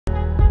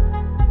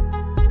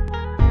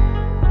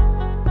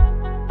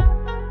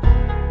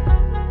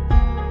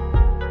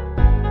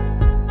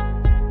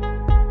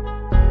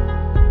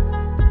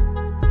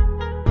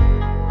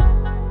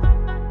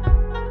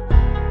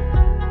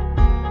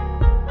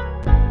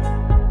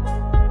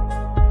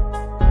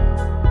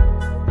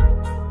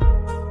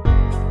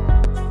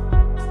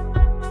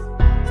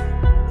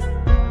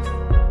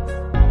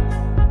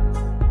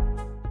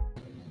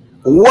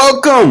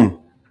Welcome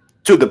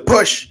to the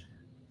Push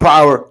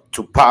Power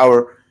to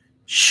Power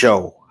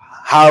show.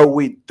 How are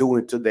we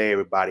doing today,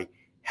 everybody?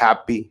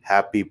 Happy,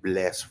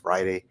 blessed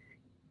Friday.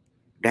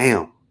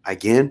 Damn,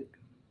 again,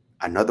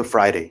 another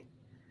Friday.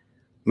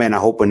 Man, I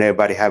hope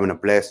everybody having a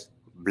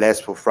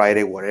blessful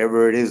Friday.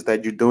 Whatever it is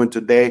that you're doing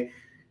today,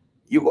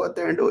 you go out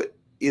there and do it.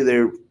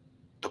 Either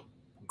the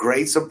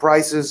great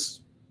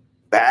surprises,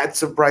 bad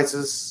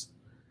surprises,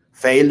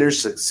 failure,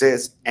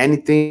 success,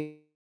 anything,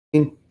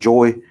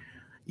 enjoy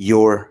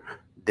your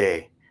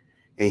day.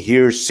 And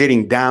here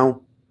sitting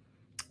down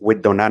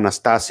with Don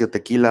Anastacio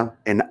Tequila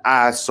and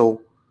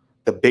also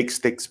the Big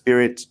Stick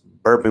Spirits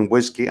bourbon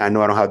whiskey. I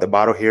know I don't have the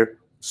bottle here.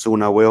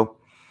 Soon I will.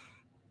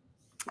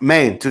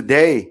 Man,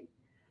 today,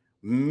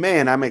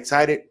 I'm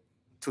excited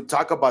to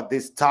talk about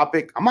this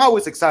topic. I'm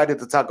always excited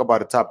to talk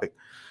about a topic.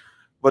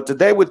 But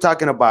today we're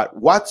talking about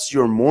what's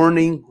your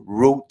morning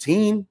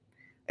routine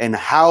and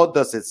how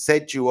does it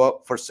set you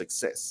up for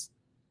success?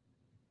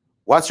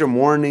 What's your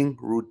morning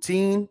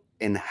routine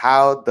and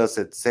how does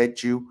it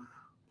set you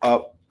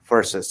up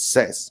for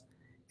success?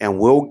 And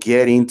we'll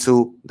get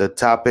into the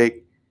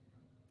topic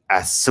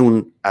as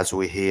soon as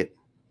we hit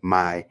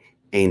my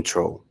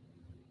intro.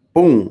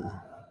 Boom.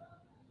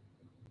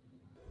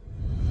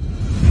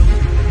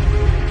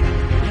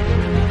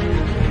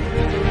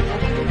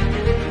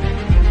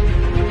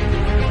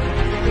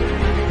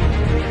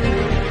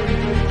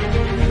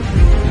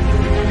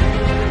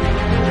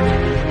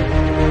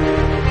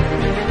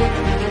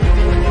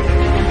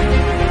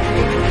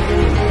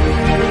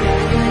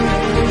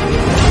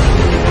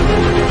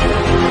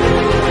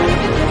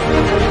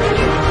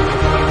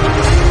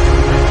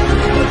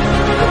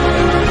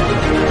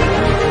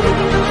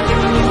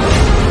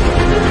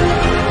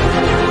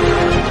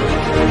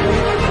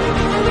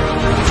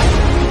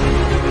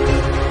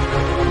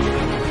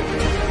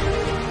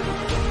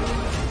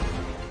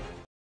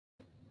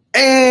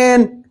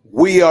 And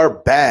we are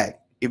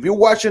back. If you're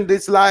watching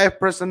this live,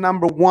 press the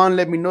number 1.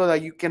 Let me know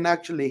that you can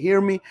actually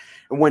hear me.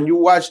 And when you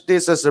watch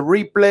this as a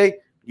replay,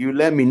 you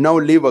let me know.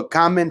 Leave a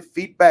comment,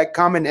 feedback,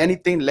 comment,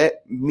 anything.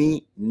 Let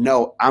me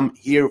know. I'm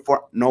here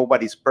for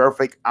nobody's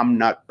perfect. I'm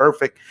not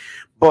perfect.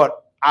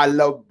 But I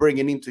love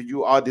bringing into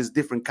you all these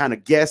different kind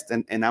of guests.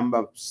 And I'm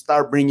going to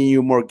start bringing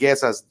you more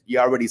guests, as you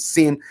already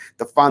seen.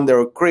 The founder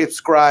of Crib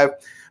Scribe,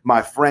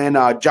 my friend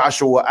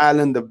Joshua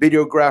Allen, the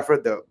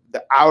videographer, the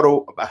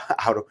auto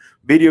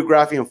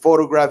videography and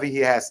photography. He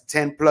has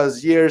 10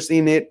 plus years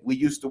in it. We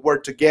used to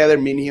work together,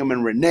 me and him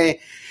and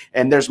Renee,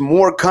 and there's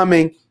more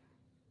coming,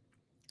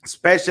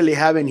 especially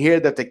having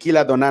here the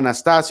tequila Don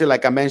Anastacio,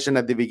 like I mentioned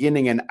at the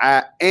beginning,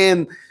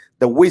 and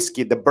the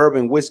whiskey, the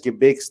bourbon whiskey,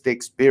 Big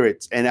Stick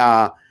Spirits. And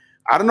I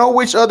don't know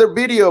which other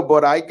video,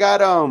 but I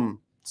got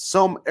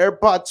some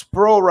AirPods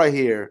Pro right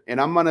here,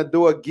 and I'm gonna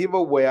do a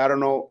giveaway. I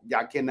don't know,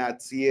 y'all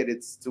cannot see it,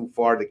 it's too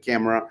far, the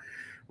camera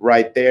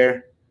right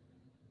there.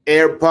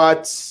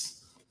 AirPods,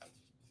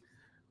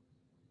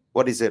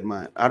 what is it,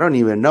 man? I don't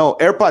even know.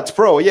 AirPods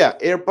Pro, yeah,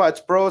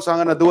 AirPods Pro. So I'm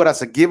gonna do it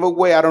as a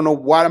giveaway. I don't know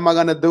what am I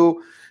gonna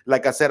do.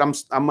 Like I said,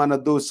 I'm gonna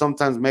do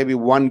sometimes maybe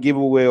one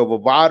giveaway of a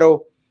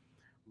bottle,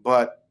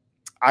 but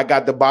I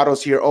got the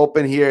bottles here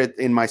open here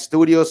in my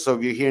studio. So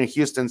if you're here in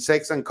Houston,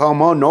 Texas,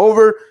 come on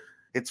over.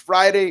 It's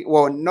Friday.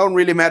 Well, it don't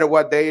really matter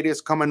what day it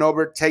is. Coming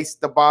over, taste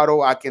the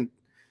bottle. I can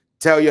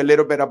tell you a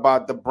little bit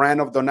about the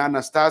brand of Don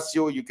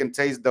Anastacio. You can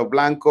taste the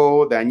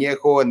Blanco, the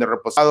Añejo, and the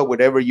Reposado,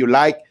 whatever you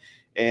like,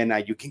 and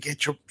you can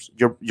get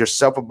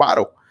yourself a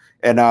bottle.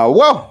 And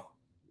well,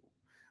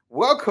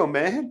 welcome,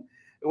 man.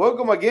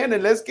 Welcome again,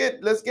 and let's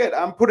get.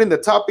 I'm putting the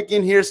topic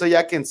in here so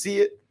y'all can see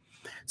it.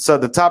 So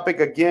the topic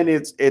again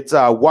it's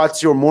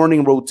what's your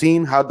morning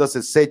routine? How does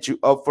it set you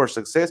up for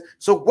success?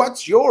 So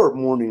what's your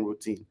morning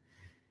routine?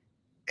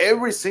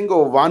 Every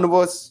single one of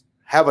us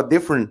have a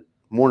different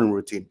morning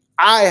routine.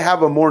 I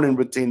have a morning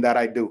routine that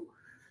I do.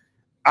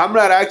 I'm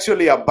not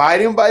actually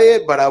abiding by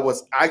it, but I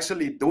was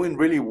actually doing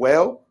really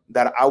well.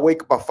 That I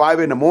wake up at 5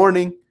 in the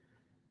morning,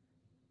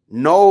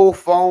 no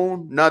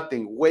phone,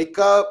 nothing. Wake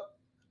up,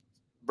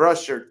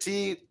 brush your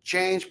teeth,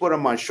 change, put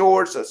on my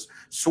shorts, a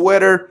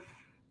sweater,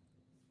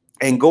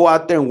 and go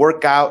out there and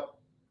work out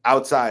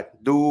outside.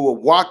 Do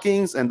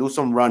walkings and do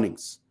some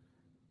runnings.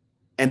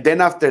 And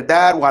then after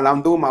that, while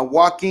I'm doing my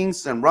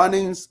walkings and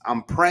runnings,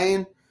 I'm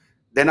praying.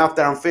 Then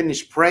after I'm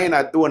finished praying,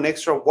 I do an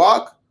extra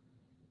walk,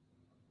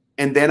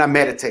 and then I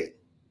meditate.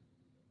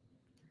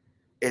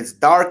 It's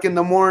dark in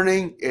the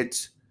morning.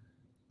 It's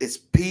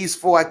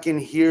peaceful. I can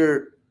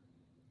hear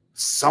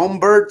some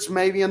birds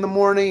maybe in the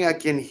morning. I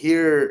can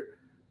hear,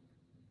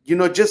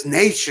 just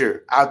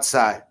nature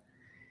outside.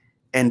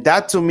 And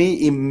that to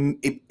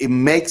me, it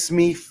makes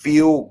me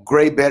feel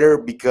great better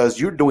because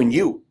you're doing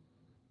you.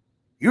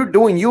 You're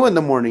doing you in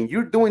the morning.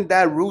 You're doing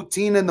that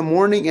routine in the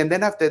morning. And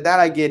then after that,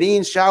 I get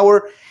in,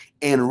 shower,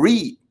 and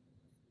read.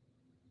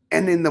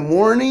 And in the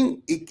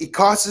morning, it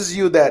causes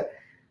you that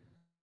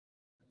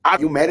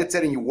you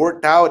meditate and you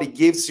worked out. It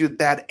gives you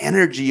that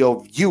energy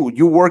of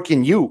you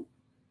working you.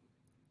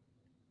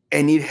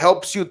 And it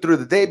helps you through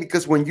the day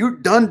because when you're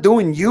done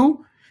doing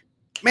you,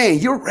 man,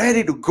 you're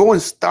ready to go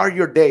and start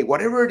your day.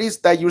 Whatever it is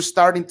that you're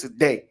starting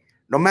today,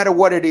 no matter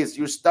what it is,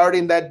 you're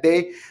starting that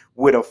day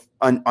with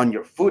on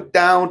your foot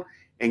down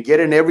and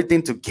getting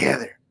everything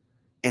together.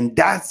 And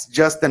that's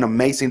just an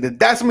amazing,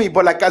 that's me.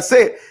 But like I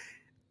said,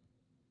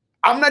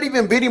 I'm not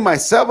even beating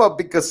myself up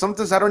because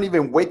sometimes I don't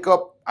even wake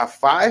up at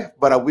 5,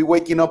 but I'll be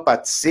waking up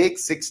at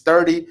 6,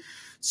 6:30,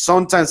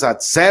 sometimes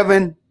at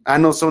 7. I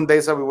know some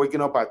days I'll be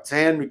waking up at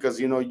 10 because,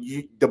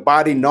 the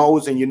body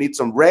knows and you need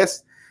some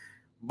rest.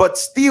 But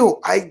still,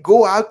 I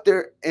go out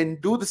there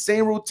and do the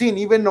same routine,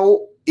 even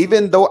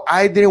though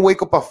I didn't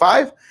wake up at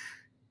 5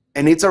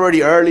 and it's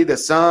already early, the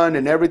sun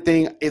and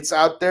everything, it's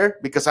out there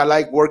because I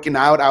like working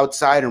out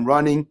outside and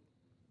running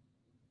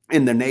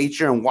in the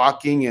nature and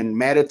walking and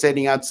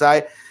meditating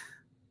outside.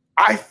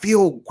 I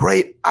feel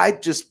great. I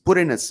just put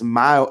in a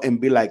smile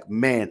and be like,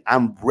 man,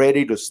 I'm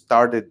ready to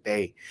start the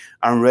day.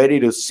 I'm ready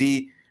to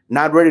see,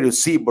 not ready to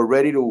see, but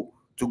ready to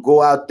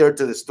go out there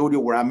to the studio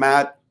where I'm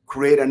at,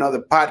 create another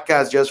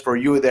podcast just for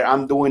you that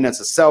I'm doing as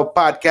a self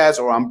podcast,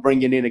 or I'm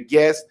bringing in a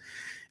guest.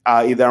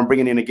 Either I'm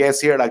bringing in a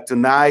guest here like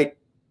tonight,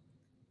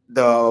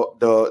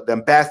 the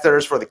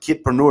ambassadors for the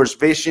Kidpreneurs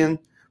Vision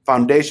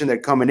Foundation, they're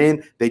coming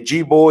in, the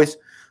G Boys.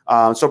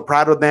 So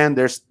proud of them.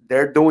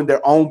 They're doing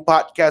their own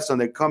podcast,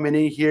 and they're coming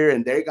in here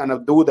and they're gonna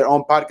do their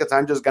own podcast.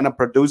 I'm just gonna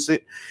produce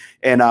it,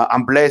 and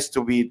I'm blessed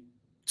to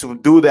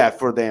do that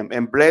for them,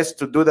 and blessed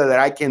to do that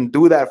I can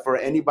do that for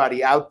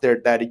anybody out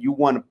there that you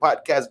want a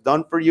podcast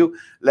done for you.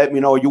 Let me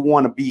know you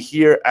want to be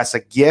here as a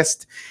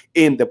guest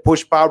in the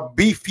Push Power,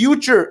 be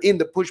future in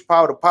the Push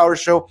Power to Power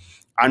show.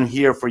 I'm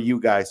here for you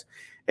guys.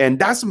 And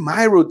that's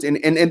my routine.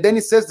 And then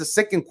it says the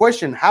second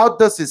question, how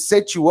does it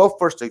set you up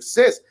for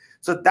success?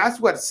 So that's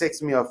what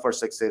sets me up for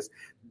success,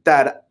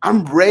 that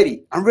I'm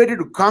ready. I'm ready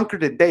to conquer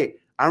the day.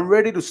 I'm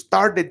ready to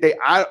start the day.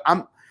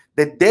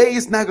 The day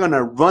is not going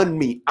to run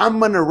me. I'm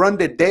going to run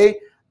the day.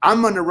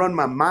 I'm going to run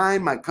my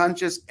mind, my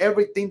conscience,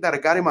 everything that I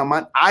got in my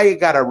mind. I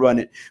got to run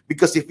it.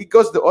 Because if it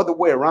goes the other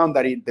way around,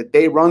 that the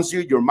day runs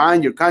you, your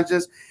mind, your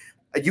conscience,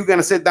 you're going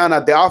to sit down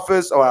at the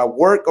office or at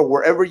work or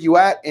wherever you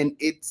at, and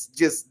it's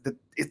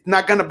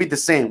not going to be the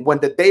same. When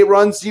the day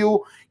runs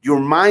you, your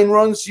mind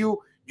runs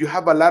you, you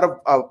have a lot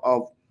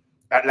of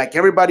like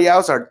everybody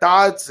else, our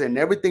thoughts and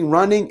everything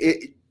running.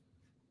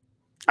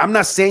 I'm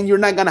not saying you're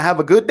not going to have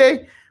a good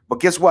day, but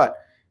guess what?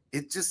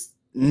 It's just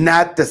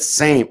not the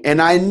same.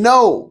 And I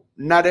know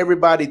not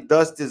everybody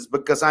does this,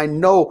 because I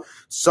know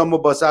some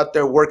of us out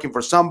there working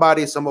for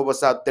somebody, some of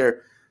us out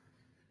there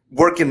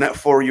working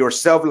for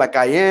yourself like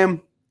I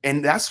am.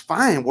 And that's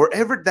fine.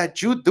 Wherever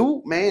that you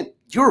do, man,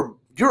 you're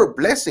a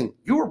blessing.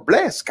 You're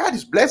blessed. God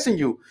is blessing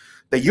you.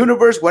 The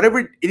universe, whatever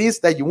it is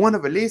that you want to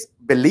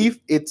believe,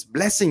 it's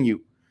blessing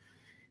you.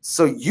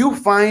 So you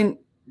find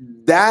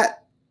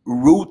that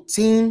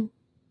routine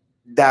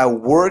that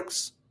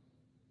works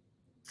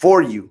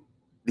for you.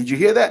 Did you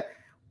hear that?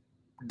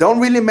 Don't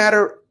really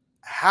matter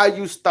how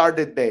you start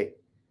the day,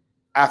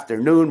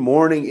 afternoon,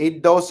 morning,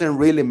 it doesn't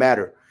really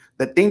matter.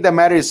 The thing that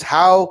matters is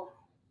how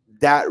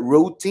that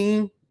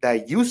routine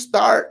that you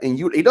start, and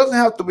it doesn't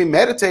have to be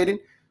meditating,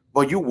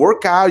 but you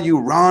work out, you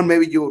run,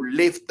 maybe you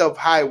lift up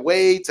high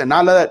weights and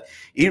all of that.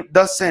 It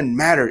doesn't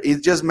matter.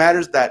 It just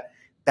matters that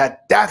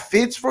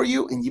fits for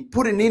you, and you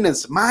put it in a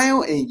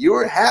smile and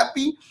you're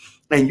happy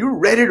and you're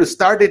ready to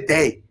start the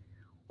day.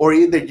 Or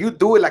either you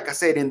do it, like I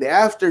said, in the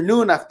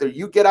afternoon after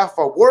you get off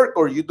of work,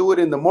 or you do it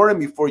in the morning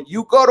before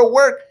you go to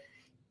work.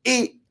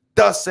 It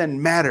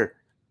doesn't matter.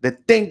 The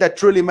thing that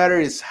truly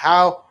matters is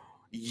how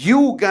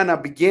you gonna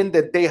begin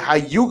the day, how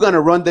you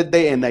gonna run the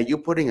day, and that you're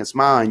putting a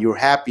smile and you're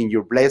happy and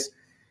you're blessed,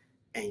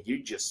 and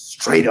you just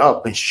straight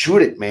up and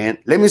shoot it, man.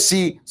 Let me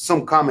see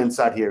some comments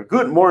out here.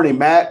 Good morning,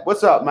 Matt.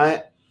 What's up,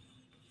 Matt?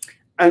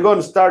 I'm going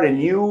to start a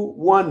new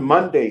one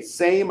Monday,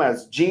 same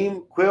as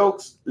Jim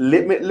Quilk's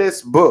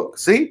Limitless book.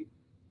 See?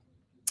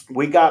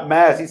 We got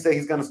Matt. He said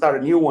he's going to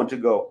start a new one to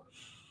go.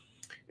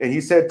 And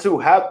he said, too,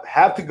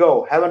 have to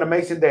go. Have an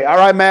amazing day. All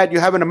right, Matt, you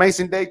have an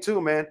amazing day,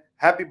 too, man.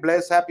 Happy,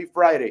 blessed, happy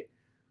Friday.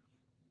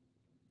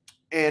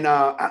 And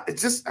I'm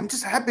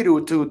just happy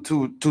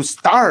to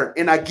start.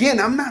 And again,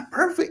 I'm not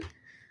perfect.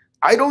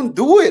 I don't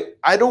do it.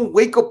 I don't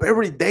wake up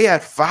every day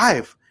at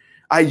 5.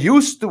 I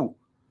used to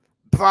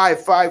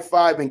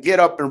 5 and get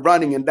up and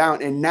running and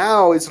down. And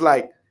now it's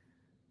like,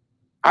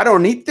 I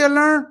don't need to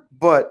learn,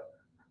 but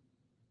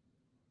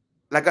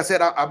like I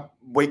said, I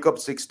wake up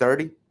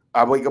 6:30.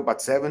 I wake up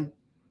at 7.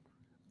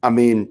 I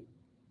mean,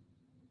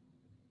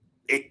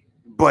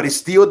 but it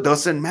still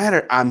doesn't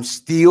matter. I'm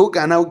still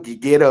gonna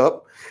get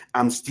up.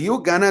 I'm still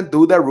gonna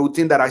do the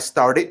routine that I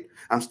started.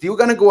 I'm still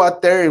gonna go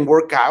out there and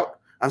work out.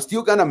 I'm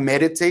still gonna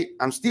meditate.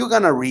 I'm still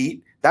gonna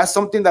read. That's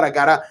something that I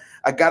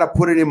gotta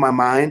put it in my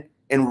mind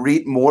and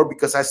read more,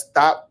 because I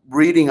stopped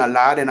reading a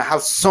lot and I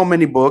have so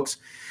many books.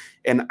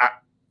 And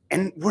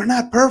we're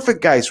not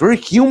perfect, guys. We're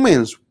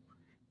humans.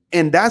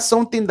 And that's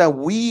something that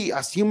we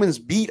as humans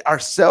beat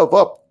ourselves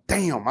up.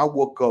 Damn, I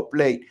woke up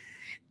late.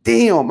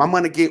 Damn, I'm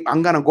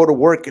gonna go to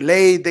work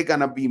late. They're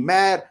gonna be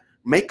mad.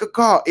 Make a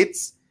call.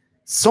 It's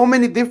So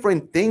many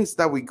different things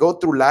that we go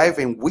through life,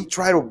 and we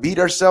try to beat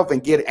ourselves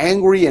and get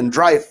angry and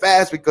drive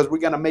fast because we're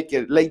going to make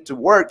it late to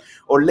work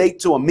or late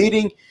to a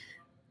meeting.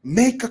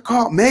 Make a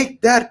call.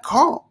 Make that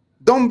call.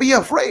 Don't be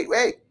afraid.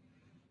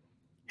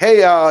 Hey,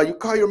 you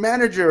call your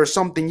manager or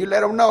something. You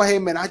let them know, hey,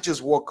 man, I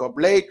just woke up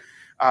late.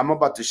 I'm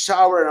about to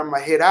shower and I'm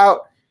going to head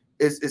out.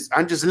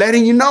 I'm just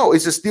letting you know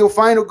it's still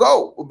fine to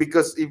go,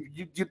 because if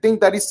you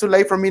think that it's too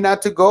late for me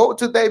not to go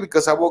today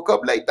because I woke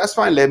up late, that's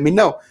fine. Let me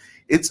know.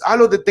 It's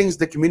all of the things,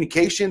 the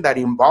communication that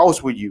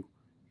involves with you.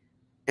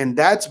 And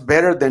that's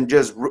better than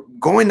just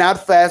going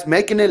out fast,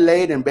 making it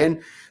late, and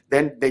then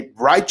they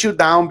write you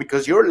down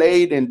because you're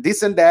late and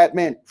this and that.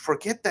 Man,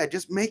 forget that.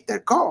 Just make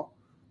that call.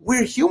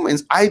 We're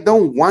humans. I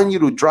don't want you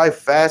to drive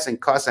fast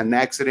and cause an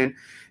accident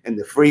in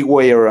the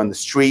freeway or on the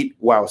street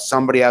while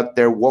somebody out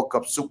there woke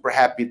up super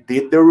happy,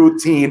 did their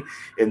routine,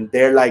 and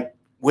they're like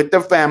with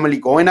their family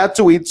going out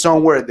to eat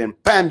somewhere. Then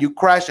bam, you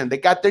crash and they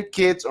got their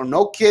kids or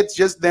no kids,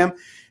 just them,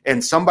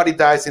 and somebody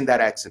dies in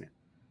that accident.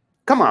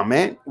 Come on,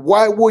 man.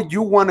 Why would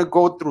you want to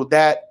go through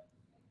that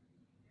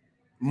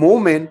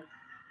moment?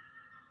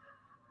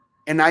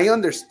 And I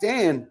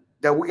understand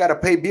that we got to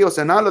pay bills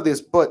and all of this,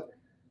 but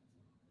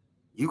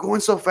you going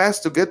so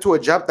fast to get to a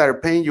job that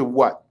are paying you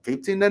what,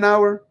 15 an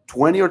hour,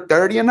 20 or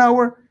 30 an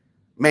hour?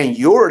 Man,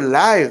 your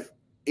life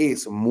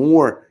is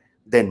more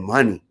than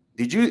money.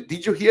 Did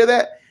you hear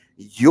that?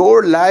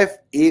 Your life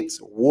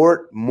is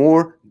worth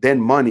more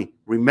than money.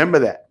 Remember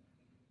that.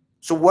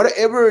 So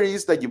whatever it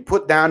is that you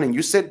put down and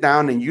you sit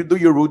down and you do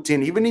your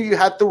routine, even if you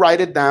have to write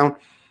it down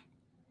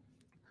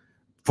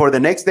for the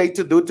next day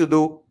to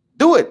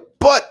do it.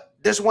 But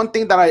there's one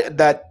thing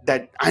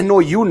that I know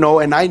you know,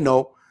 and I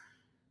know.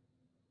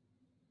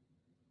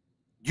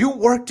 You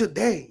work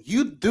today.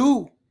 You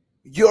do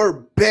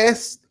your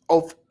best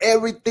of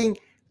everything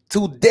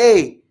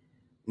today,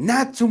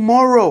 not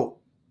tomorrow.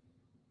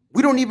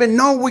 We don't even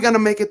know we're going to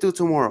make it to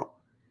tomorrow.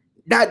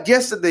 Not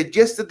yesterday.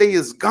 Yesterday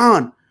is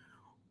gone.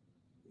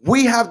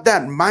 We have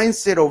that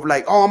mindset of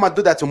like, oh, I'm going to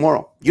do that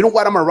tomorrow. You know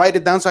what? I'm going to write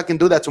it down so I can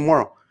do that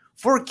tomorrow.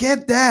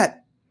 Forget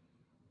that.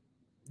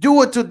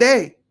 Do it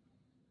today.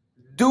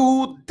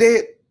 Do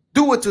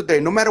it today.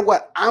 No matter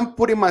what, I'm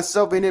putting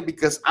myself in it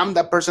because I'm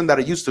that person that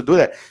I used to do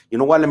that. You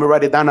know what? Let me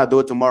write it down. I'll do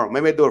it tomorrow.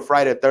 Maybe I do it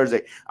Friday,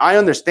 Thursday. I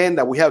understand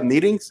that we have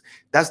meetings.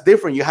 That's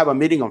different. You have a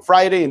meeting on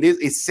Friday, and this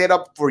is set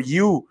up for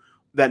you,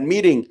 that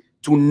meeting,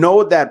 to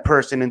know that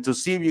person and to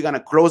see if you're going to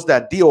close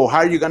that deal or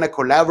how you're going to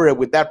collaborate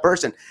with that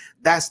person.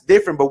 That's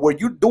different. But when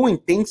you're doing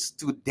things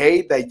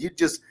today that you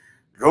just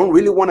don't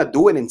really want to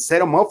do it and set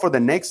them up for the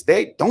next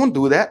day, don't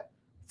do that.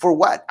 For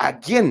what?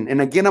 Again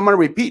and again, I'm going to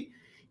repeat.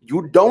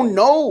 You don't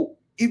know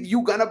if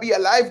you're going to be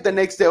alive the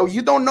next day, or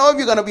you don't know if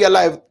you're going to be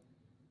alive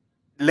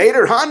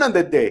later on in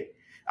the day.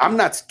 I'm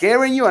not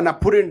scaring you. I'm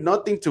not putting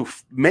nothing to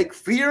make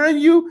fear in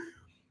you,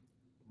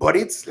 but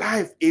it's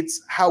life.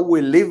 It's how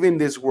we live in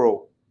this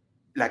world.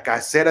 Like I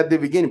said at the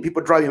beginning,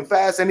 people driving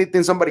fast,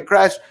 anything, somebody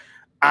crash.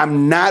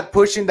 I'm not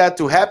pushing that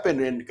to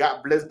happen, and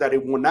God bless that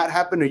it will not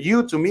happen to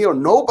you, to me, or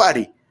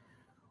nobody.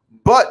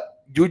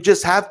 But you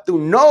just have to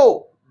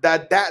know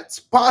that that's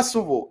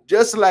possible.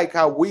 Just like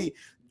how we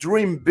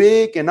dream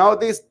big and all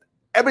this,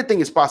 everything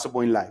is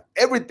possible in life.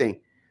 Everything.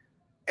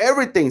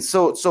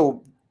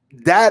 So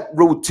that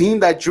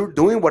routine that you're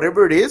doing,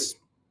 whatever it is,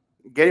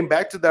 getting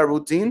back to that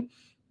routine,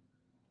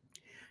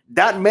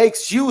 that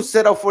makes you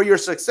set up for your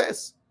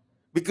success.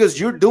 Because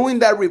you're doing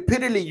that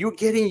repeatedly, you're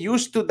getting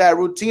used to that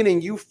routine,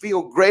 and you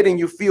feel great and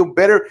you feel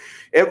better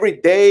every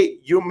day.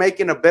 You're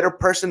making a better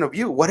person of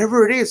you,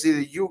 whatever it is. Either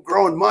you're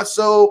growing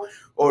muscle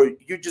or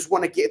you just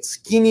want to get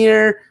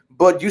skinnier,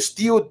 but you're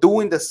still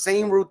doing the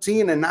same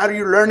routine. And now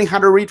you're learning how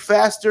to read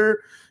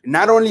faster.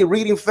 Not only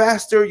reading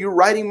faster, you're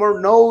writing more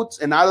notes.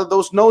 And out of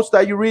those notes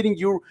that you're reading,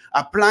 you're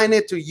applying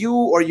it to you,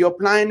 or you're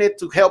applying it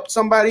to help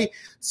somebody.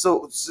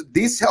 So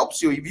this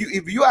helps you.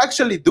 If you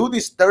actually do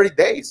these 30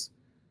 days,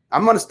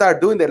 I'm going to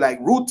start doing that, like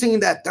routine,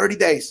 that 30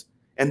 days.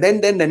 And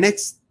then the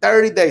next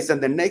 30 days and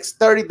the next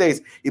 30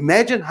 days.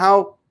 Imagine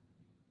how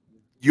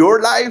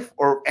your life,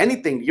 or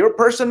anything, your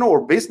personal or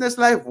business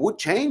life, would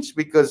change,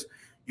 because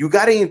you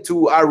got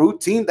into a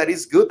routine that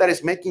is good, that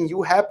is making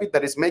you happy,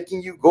 that is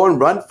making you go and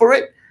run for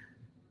it.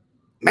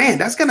 Man,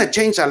 that's going to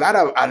change a lot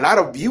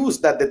of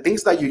views, that the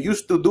things that you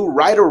used to do,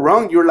 right or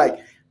wrong, you're like,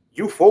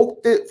 you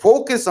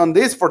focus on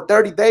this for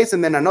 30 days,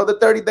 and then another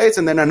 30 days,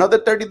 and then another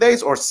 30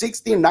 days, or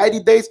 60, 90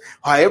 days,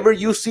 however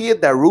you see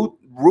it. The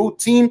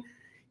routine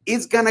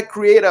is going to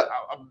create a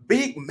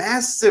big,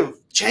 massive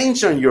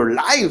change on your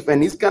life,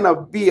 and it's going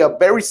to be a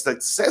very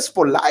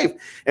successful life.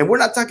 And we're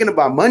not talking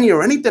about money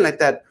or anything like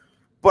that,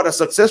 but a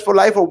successful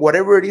life, or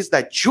whatever it is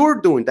that you're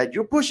doing, that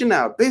you're pushing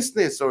out,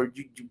 business, or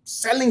you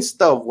selling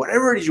stuff,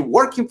 whatever it is, you're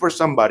working for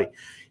somebody.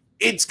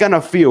 It's going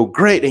to feel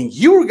great, and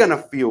you're going to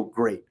feel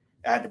great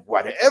at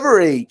whatever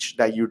age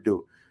that you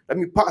do. Let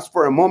me pause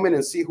for a moment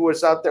and see who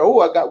is out there.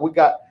 Oh, we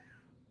got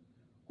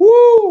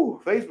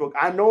Facebook.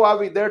 I know I'll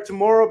be there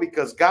tomorrow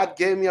because God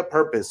gave me a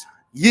purpose.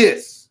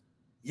 Yes.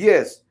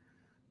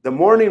 The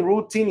morning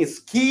routine is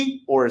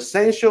key or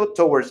essential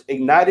towards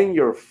igniting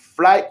your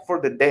flight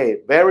for the day.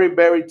 Very,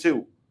 very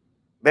true.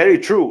 Very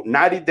true.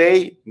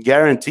 90-day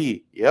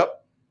guarantee.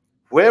 Yep.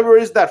 Whoever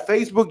is that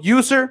Facebook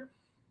user,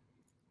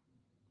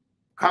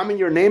 comment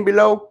your name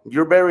below.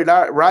 You're very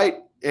right.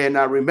 And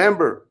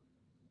remember,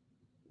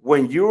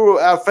 when you're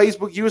a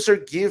Facebook user,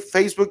 give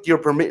Facebook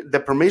the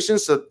permission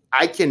so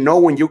I can know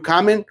when you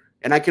comment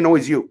and I can know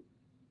it's you.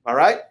 All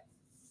right?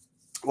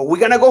 Well, we're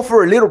going to go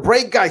for a little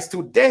break, guys.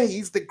 Today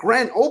is the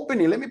grand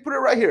opening. Let me put it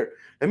right here.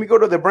 Let me go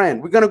to the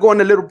brand. We're going to go on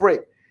a little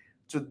break.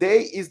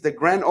 Today is the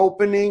grand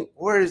opening.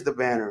 Where is the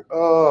banner?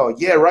 Oh,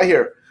 yeah, right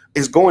here.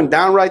 It's going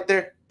down right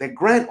there. The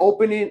grand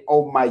opening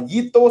of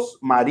Mallitos,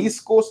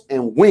 Mariscos,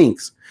 and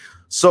Wings.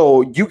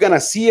 So you're going to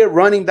see it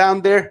running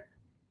down there.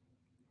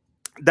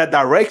 The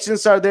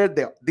directions are there.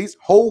 This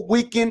whole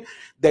weekend,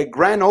 the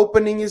grand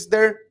opening is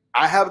there.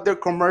 I have their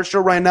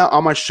commercial right now.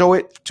 I'm going to show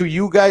it to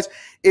you guys.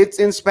 It's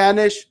in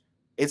Spanish.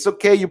 It's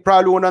okay. You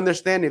probably won't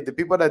understand. If the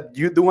people that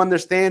you do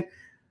understand,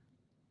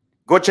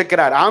 go check it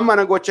out. I'm going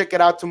to go check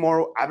it out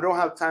tomorrow. I don't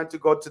have time to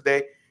go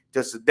today.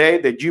 Just today,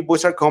 the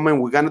G-Boys are coming.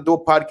 We're going to do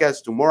a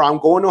podcast tomorrow. I'm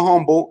going to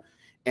Humboldt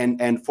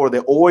and for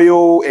the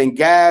oil and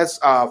gas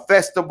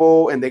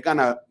festival, and they're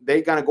gonna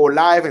go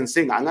live and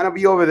sing. I'm going to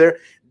be over there.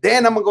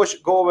 Then I'm going to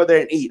go over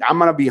there and eat. I'm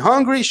going to be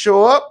hungry,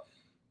 show up,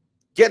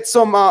 get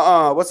some,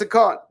 what's it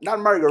called? Not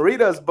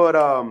margaritas, but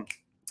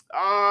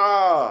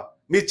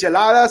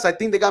micheladas. I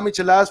think they got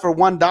micheladas for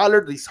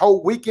 $1 this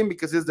whole weekend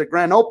because it's the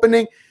grand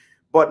opening.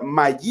 But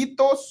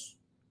Mallitos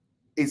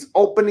is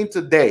opening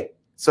today.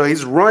 So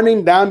he's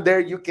running down there.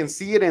 You can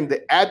see it, and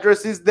the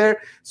address is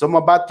there. So I'm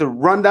about to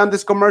run down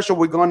this commercial.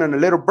 We're going on a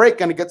little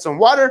break and get some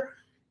water,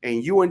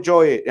 and you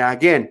enjoy it. And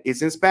again,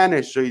 it's in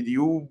Spanish. So if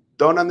you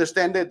don't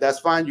understand it, that's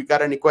fine. You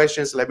got any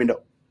questions, let me know.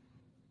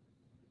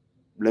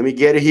 Let me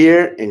get it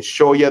here and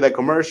show you the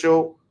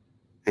commercial.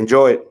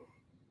 Enjoy it.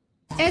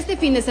 Este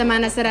fin de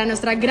semana será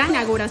nuestra gran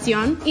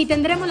inauguración y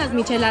tendremos las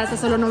micheladas a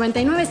solo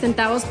 99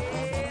 centavos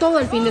todo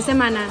el fin de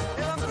semana.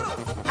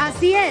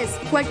 Así es,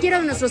 cualquiera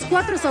de nuestros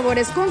 4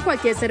 sabores con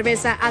cualquier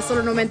cerveza a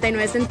solo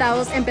 99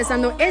 centavos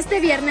empezando este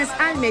viernes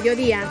al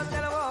mediodía.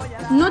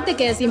 No te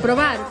quedes sin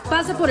probar,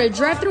 pasa por el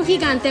drive-thru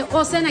gigante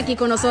o cena aquí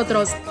con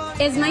nosotros.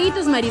 Es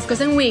Mallitos,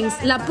 Mariscos and Wings,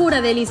 la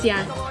pura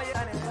delicia.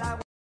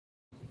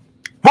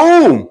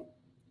 Boom!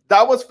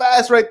 That was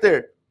fast right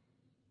there.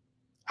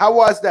 How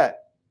was that?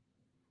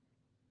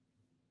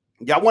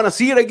 Y'all want to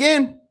see it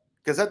again?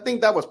 Because I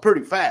think that was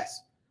pretty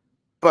fast.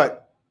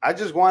 But I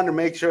just wanted to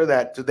make sure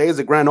that today is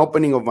the grand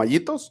opening of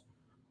Mallitos.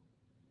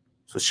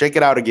 So check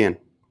it out again.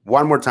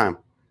 One more time.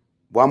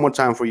 One more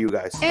time for you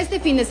guys. Este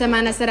fin de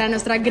semana será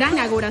nuestra gran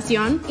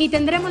inauguración y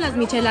tendremos las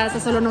micheladas a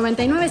solo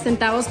 99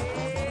 centavos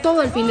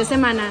todo el fin de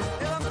semana.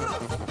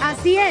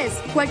 Así es,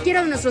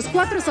 cualquiera de nuestros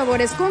 4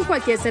 sabores con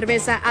cualquier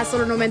cerveza a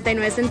solo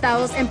 99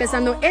 centavos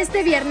empezando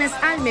este viernes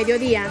al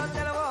mediodía.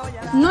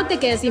 No te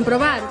quedes sin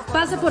probar,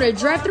 pasa por el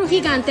drive-thru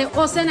gigante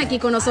o cena aquí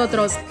con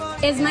nosotros.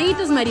 Es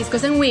Mallitos,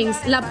 Mariscos and Wings,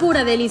 la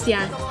pura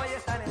delicia.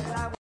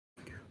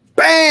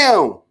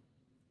 Bam!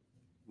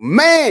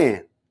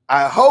 Man,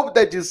 I hope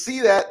that you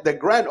see that. The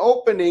grand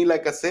opening,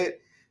 like I said,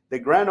 the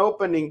grand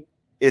opening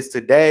is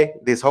today,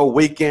 this whole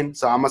weekend.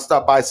 So I'm going to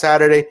stop by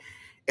Saturday.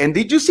 And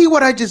did you see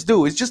what I just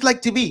do? It's just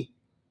like TV.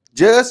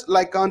 Just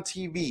like on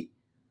TV.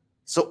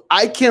 So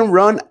I can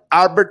run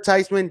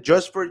advertisement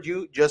just for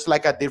you, just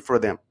like I did for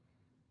them.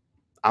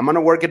 I'm going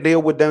to work a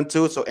deal with them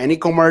too. So any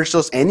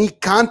commercials, any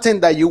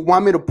content that you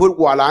want me to put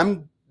while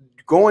I'm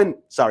doing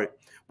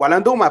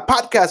my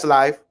podcast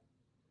live,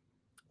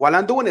 while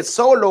I'm doing it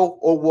solo,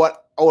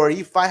 or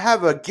if I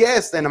have a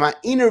guest and I'm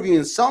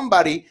interviewing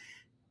somebody,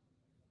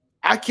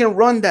 I can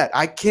run that.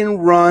 I can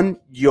run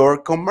your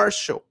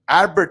commercial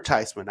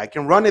advertisement. I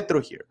can run it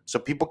through here so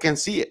people can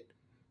see it.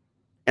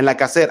 And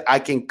like I said, I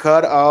can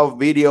cut off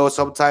video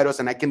subtitles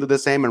and I can do the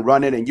same and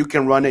run it, and you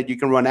can run it. You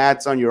can run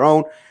ads on your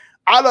own.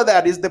 All of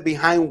that is the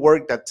behind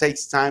work that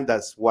takes time.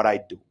 That's what I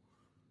do.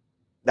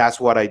 That's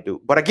what I do.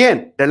 But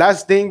again, the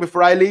last thing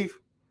before I leave,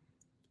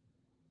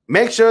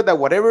 make sure that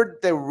whatever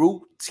the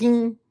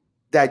routine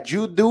that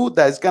you do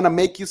that's going to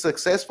make you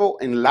successful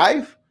in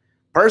life,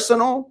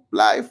 personal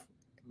life,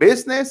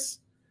 business,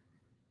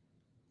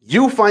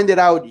 you find it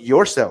out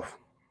yourself.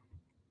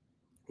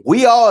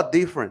 We all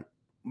different.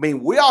 I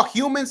mean, we are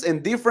humans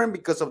and different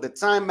because of the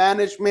time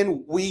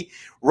management we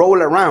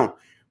roll around.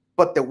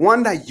 But the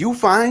one that you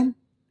find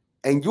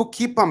and you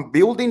keep on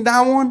building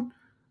that one,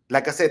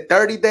 like I said,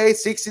 30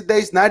 days, 60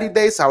 days, 90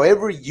 days,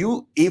 however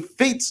it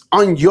fits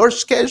on your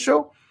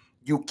schedule,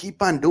 you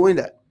keep on doing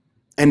that.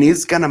 And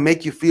it's going to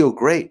make you feel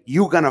great.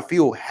 You're going to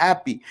feel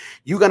happy.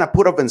 You're going to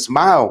put up and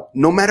smile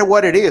no matter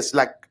what it is,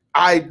 like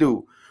I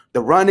do.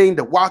 The running,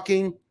 the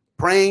walking,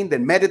 praying, the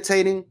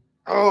meditating.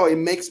 Oh, it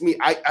makes me,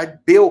 I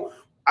build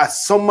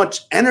so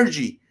much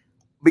energy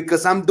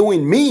because I'm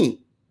doing me.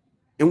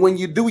 And when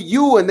you do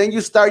you and then you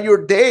start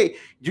your day,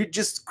 you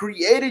just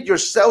created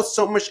yourself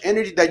so much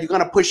energy that you're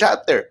going to push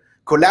out there.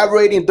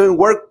 Collaborating, doing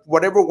work,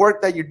 whatever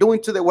work that you're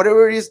doing today,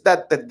 whatever it is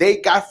that the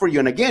day got for you.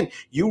 And again,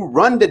 you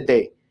run the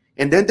day.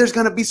 And then there's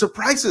going to be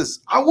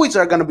surprises. Always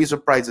are going to be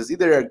surprises.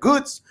 Either they're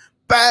goods,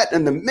 bad,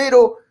 in the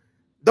middle.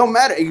 Don't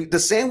matter. The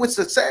same with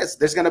success.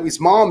 There's going to be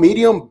small,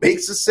 medium, big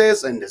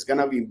success, and there's going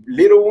to be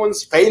little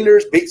ones,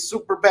 failures, big,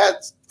 super bad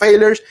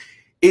failures.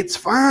 It's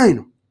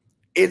fine.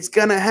 It's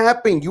going to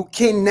happen. You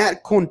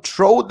cannot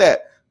control that.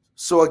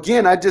 So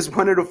again, I just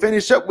wanted to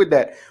finish up with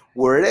that.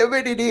 Wherever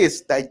it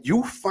is that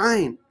you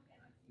find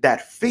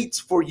that fits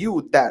for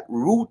you, that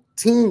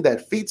routine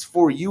that fits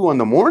for you in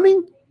the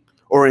morning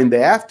or in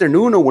the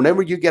afternoon or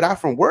whenever you get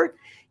out from work,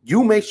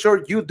 you make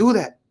sure you do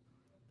that.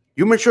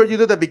 You make sure you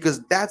do that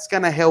because that's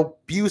going to help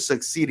you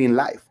succeed in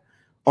life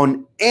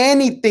on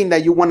anything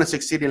that you want to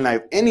succeed in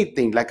life.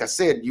 Anything, like I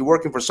said, you're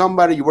working for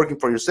somebody, you're working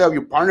for yourself,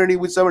 you're partnering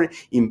with somebody,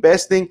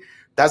 investing,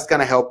 that's going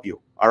to help you.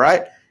 All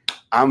right.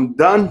 I'm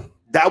done.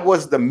 That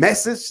was the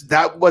message.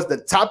 That was the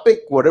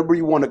topic, whatever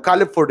you want to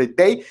call it for the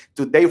day.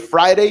 Today,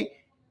 Friday,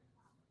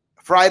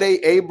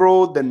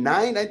 April the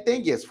 9th, I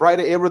think. Yes,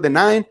 Friday, April the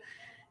 9th.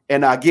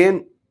 And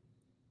again,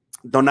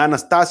 Don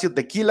Anastacio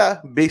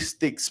Tequila, Big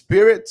Stick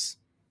Spirits.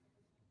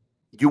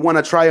 You want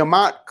to try them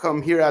out,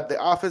 come here at the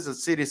office at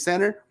City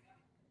Center.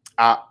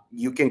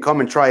 You can come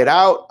and try it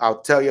out.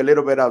 I'll tell you a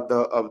little bit of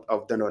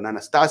the Don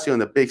Anastacio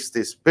and the Big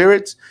Stick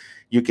Spirits.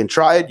 You can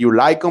try it. You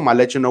like them. I'll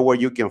let you know where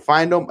you can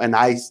find them. And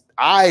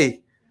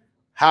I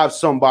have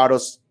some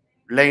bottles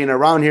laying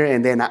around here,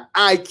 and then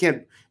I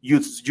can,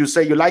 you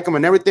say you like them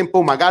and everything,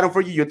 boom, I got them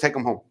for you. You take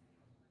them home.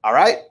 All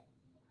right?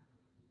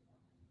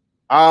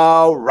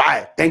 All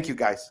right. Thank you,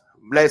 guys.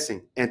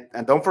 Blessing. And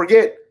don't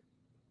forget,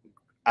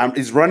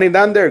 it's running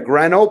down there.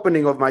 Grand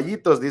opening of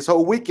Mallitos this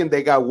whole weekend.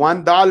 They got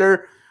 $1.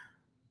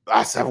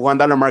 I said $1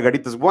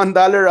 margaritas, $1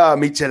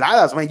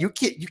 micheladas. Man, you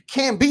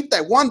can't beat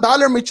that. $1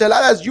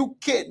 micheladas. You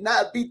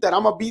cannot beat that.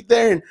 I'm gonna be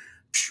there, and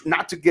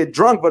not to get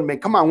drunk, but man,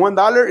 come on,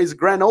 $1 is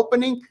grand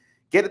opening.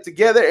 Get it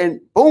together, and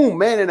boom,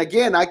 man. And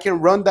again, I can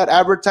run that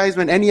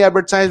advertisement,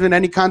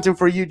 any content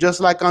for you, just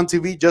like on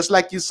TV, just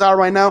like you saw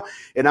right now.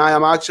 And I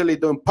am actually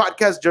doing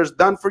podcasts just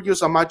done for you.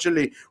 So I'm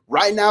actually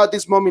right now at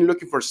this moment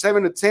looking for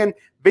 7 to 10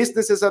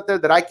 businesses out there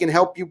that I can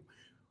help you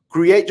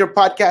create your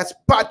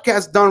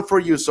podcast done for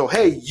you. So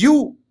hey,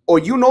 you or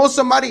you know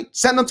somebody,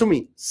 send them to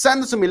me.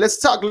 Send them to me. Let's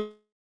talk.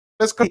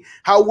 Let's see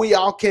how we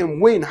all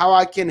can win, how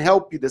I can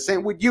help you. The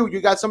same with you.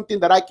 You got something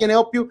that I can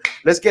help you.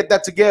 Let's get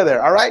that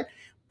together. All right.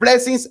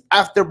 Blessings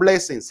after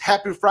blessings.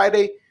 Happy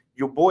Friday.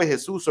 Your boy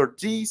Jesus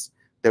Ortiz,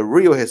 the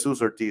real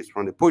Jesus Ortiz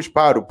from the Push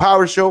Power to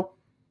Power Show.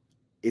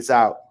 It's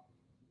out.